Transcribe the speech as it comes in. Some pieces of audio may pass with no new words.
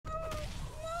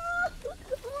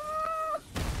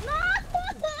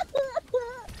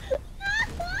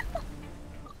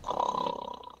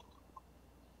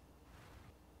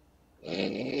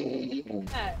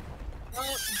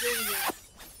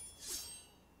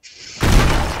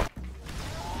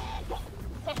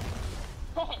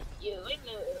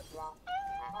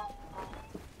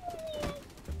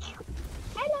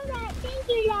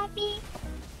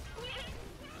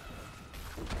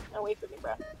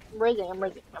I'm raising.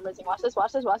 Watch this.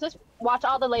 Watch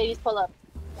all the ladies pull up.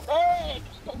 Hey,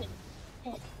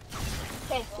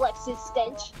 what's this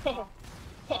stench? Can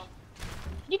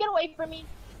you get away from me?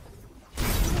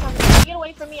 Can you get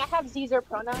away from me? I have Caesar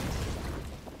pronouns.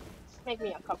 Make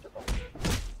me uncomfortable.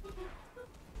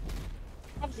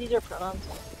 I have Caesar pronouns.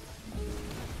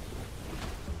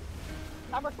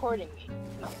 Stop recording me.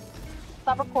 No.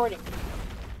 Stop recording me.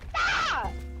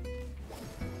 Ah!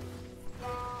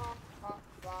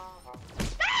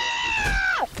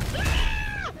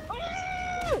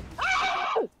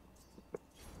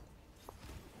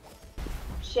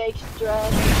 Shake's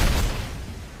dress.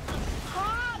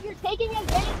 Ah! You're taking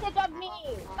advantage of me!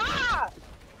 Ah!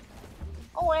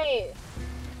 Oh wait.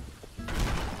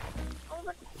 You're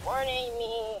recording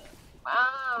me.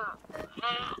 Ah!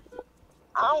 Ah!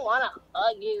 I don't wanna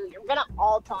hug you. You're gonna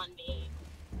ult on me.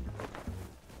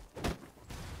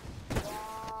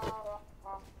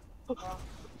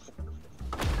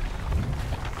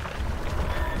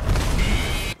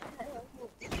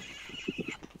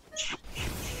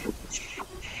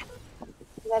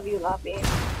 Love you, Loppy.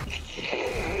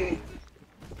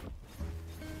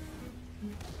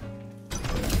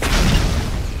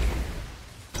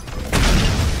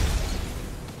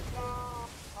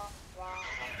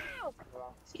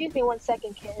 Excuse me 1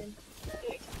 second, Karen. I'm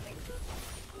doing something.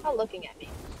 Not looking at me.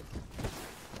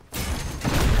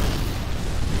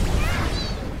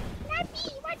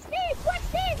 Loppy, what's this? What's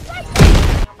this? What's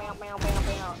this?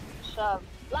 Meow. Shove.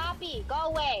 Loppy, go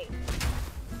away.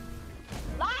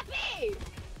 Loppy!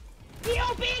 Be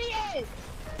obedient!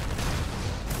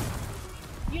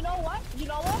 You know what?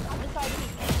 I'm deciding to be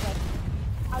evil.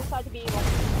 I decided to be evil.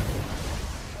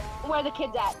 Where are the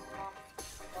kids at?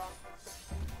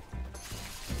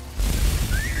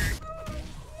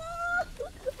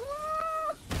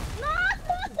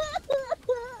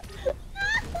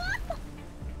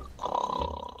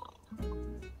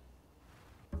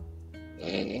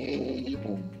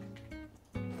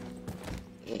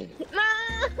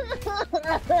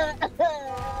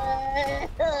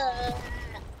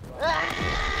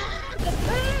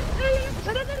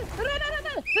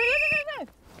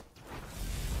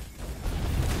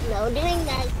 No doing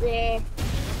that, sir.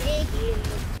 Thank you.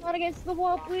 Not against the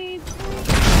wall, please.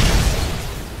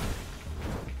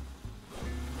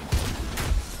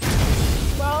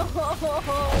 Bro.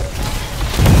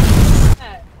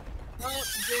 Don't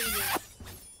do this.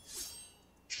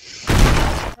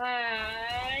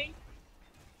 Hi.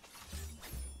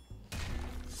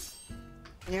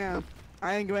 Yeah,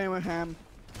 I agree with him.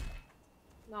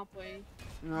 Not playing.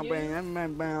 Not playing,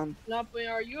 I'm bound. Not playing,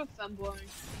 are you a femboy?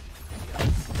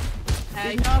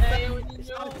 He's not femboy,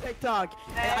 he's on TikTok.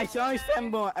 I saw his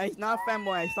femboy, he's not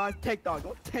femboy, I saw his TikTok.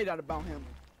 Don't say that about him.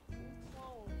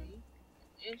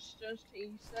 It's just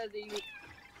he said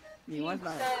He was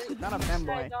not, he's not a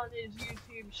femboy. He said on his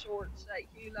YouTube shorts that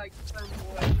he likes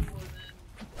femboys more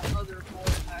than other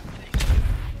boys, I think.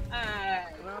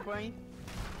 Not playing?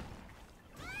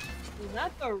 Is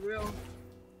that the real?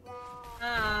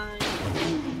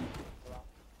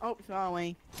 Oh,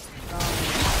 sorry.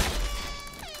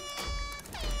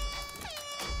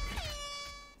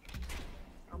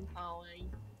 I'm calling.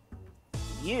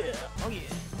 Yeah, oh yeah.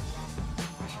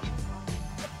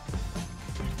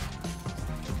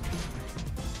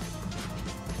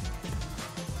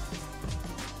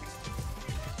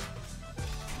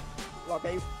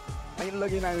 Okay, why are you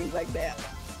looking at me like that?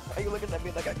 Why are you looking at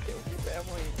me like I killed your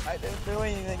family? I didn't do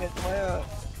anything, I swear.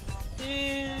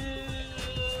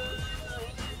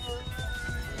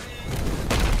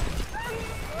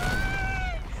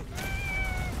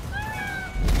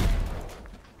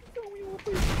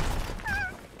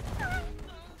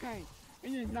 Okay, we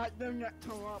did not do that to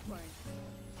Rob.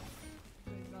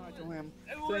 Not to him.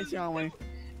 Say sorry.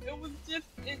 It was just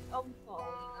I'm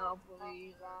falling out,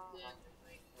 please.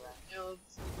 It was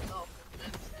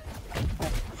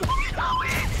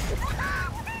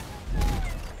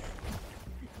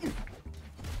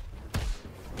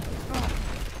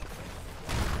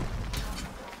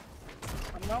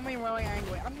I'm gonna be really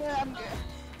angry.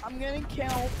 I'm getting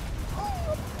killed.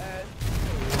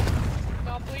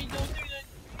 No, please don't do that.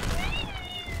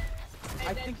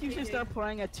 I think you should start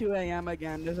playing at 2 AM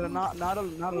again. There's not a lot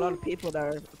of people that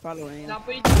are following.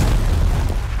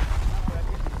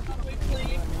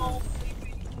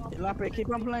 Lappy, keep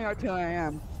on playing at 2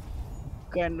 AM.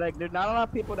 Okay, and like there's not a lot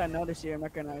of people that notice you and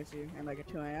recognize you, and like at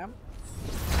 2 AM.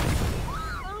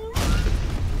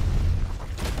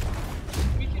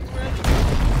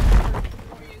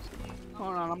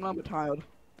 Hold on, I'm not tired.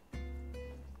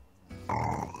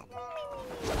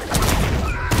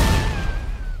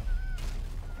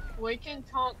 We can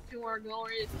talk to our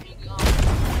glorious king.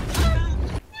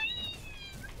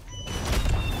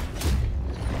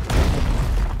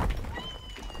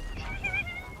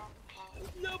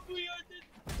 No, we are the.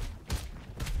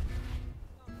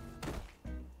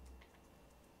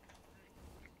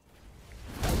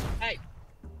 Hey,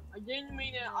 I didn't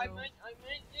mean it. I meant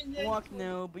Walk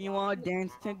noob, you wanna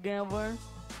dance together?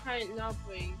 Hey,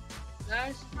 lovely.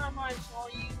 Last time I saw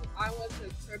you, I was a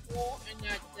cripple in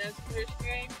that Death Wish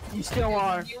game. You still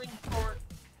are. You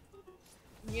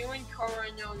and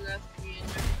Cora know left me and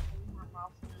everything her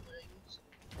mouth feelings.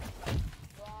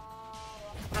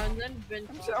 And then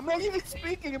Vince. I'm not even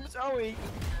speaking, I'm sorry.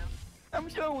 I'm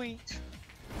sorry.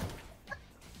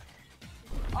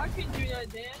 I can do that,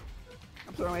 Dan.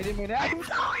 I'm sorry, I didn't mean that. I'm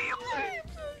sorry. I'm sorry. I'm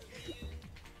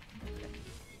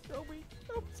sorry.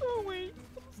 I'm sorry.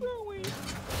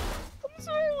 I'm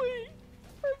sorry.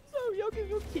 I'm sorry. Okay,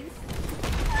 okay.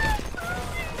 I'm sorry.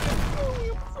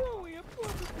 I'm sorry. I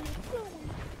promise you, I'm sorry.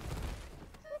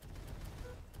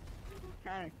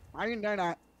 Hey, why are you doing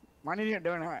that? Why are you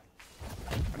doing that?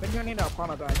 I've been doing it to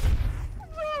apologize. I'm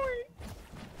sorry.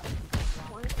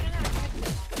 Why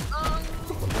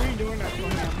are you doing that to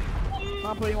him?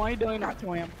 Papa, why are you doing that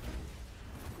to him?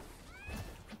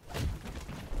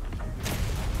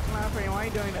 Papa, why are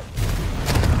you doing that?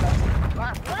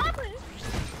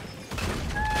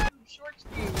 Shorts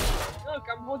views. Look,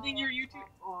 I'm holding your YouTube.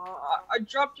 I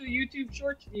dropped your YouTube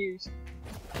Shorts views.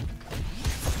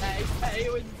 Hey,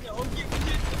 don't give me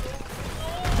this.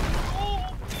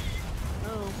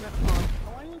 No,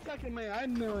 why are you attacking me? I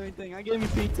didn't know anything. I gave you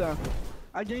pizza.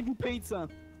 I gave you pizza.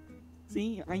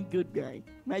 See, I'm good guy.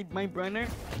 My brother,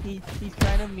 he's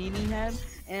kind of meanie head,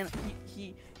 and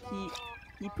he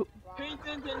put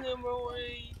Pizza's in the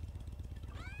way.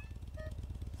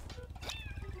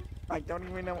 I don't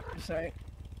even know what to say.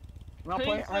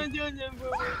 Pizza's in the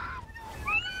way.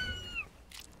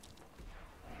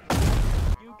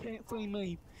 You can't see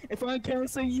me. If I can't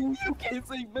see you, you can't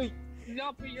see me.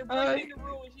 No, but you're breaking the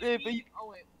rules. Oh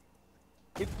wait.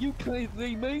 If you can't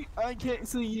see me, I can't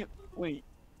see you. Wait,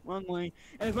 wrong way.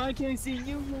 If I can't see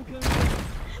you, you can't see me.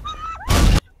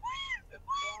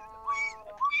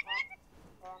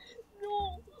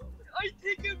 No, I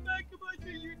take it back about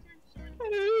your YouTube short.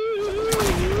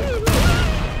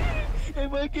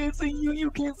 If I can't see you,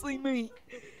 you can't see me.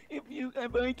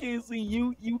 If I can't see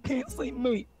you, you can't see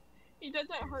me. He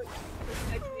doesn't hurt.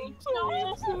 Protect me. No.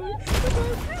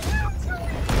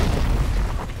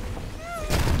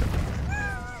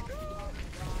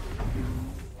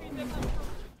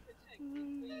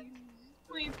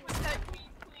 Please protect me,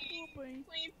 please.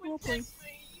 Please protect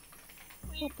me.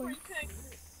 Please protect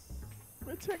me.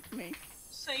 Protect me.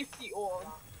 Safety orb.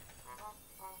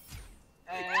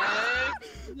 Hey,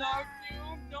 love you.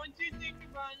 Don't you think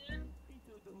about it?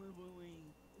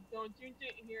 Don't you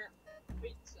think here?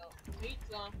 Pizza.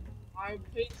 I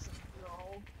pizza.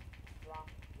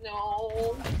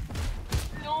 No.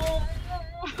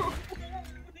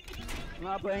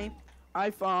 Robin, I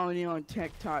followed you on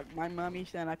TikTok. My mommy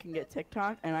said I can get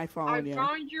TikTok, and I followed you. I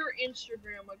found your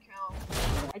Instagram account.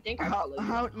 I think I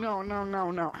followed you.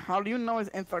 No. How do you know his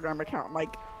Instagram account?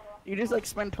 Like, you just like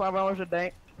spend 12 hours a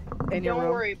day in your room?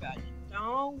 Don't worry about it.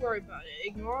 Don't worry about it.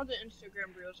 Ignore the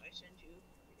Instagram reels I send you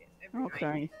every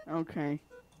night. Okay.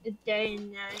 The day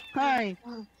and night. Hi.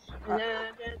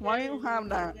 Why do you have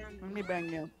that? Let me bang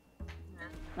you.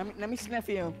 Let me sniff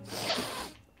you.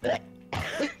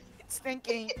 It's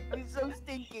stinky. It's so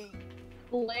stinky.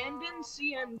 Landon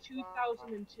CM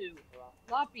 2002.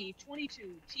 Loppy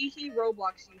 22. Teehee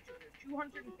Roblox YouTuber.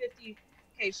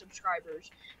 250k subscribers.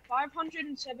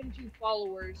 572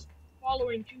 followers.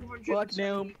 Following 270. Fuck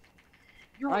no.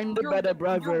 I'm the better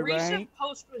brother, your right? recent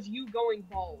post was you going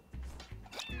bald.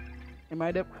 Am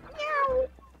I the?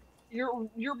 Your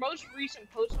most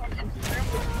recent post on Instagram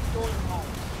was you going bald.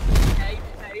 Hey,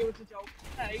 it was a joke.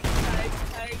 Hey,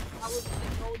 I was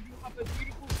told you have a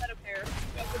beautiful set of hair.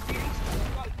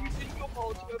 You said you go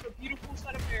bald. You have a beautiful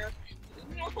set of hair.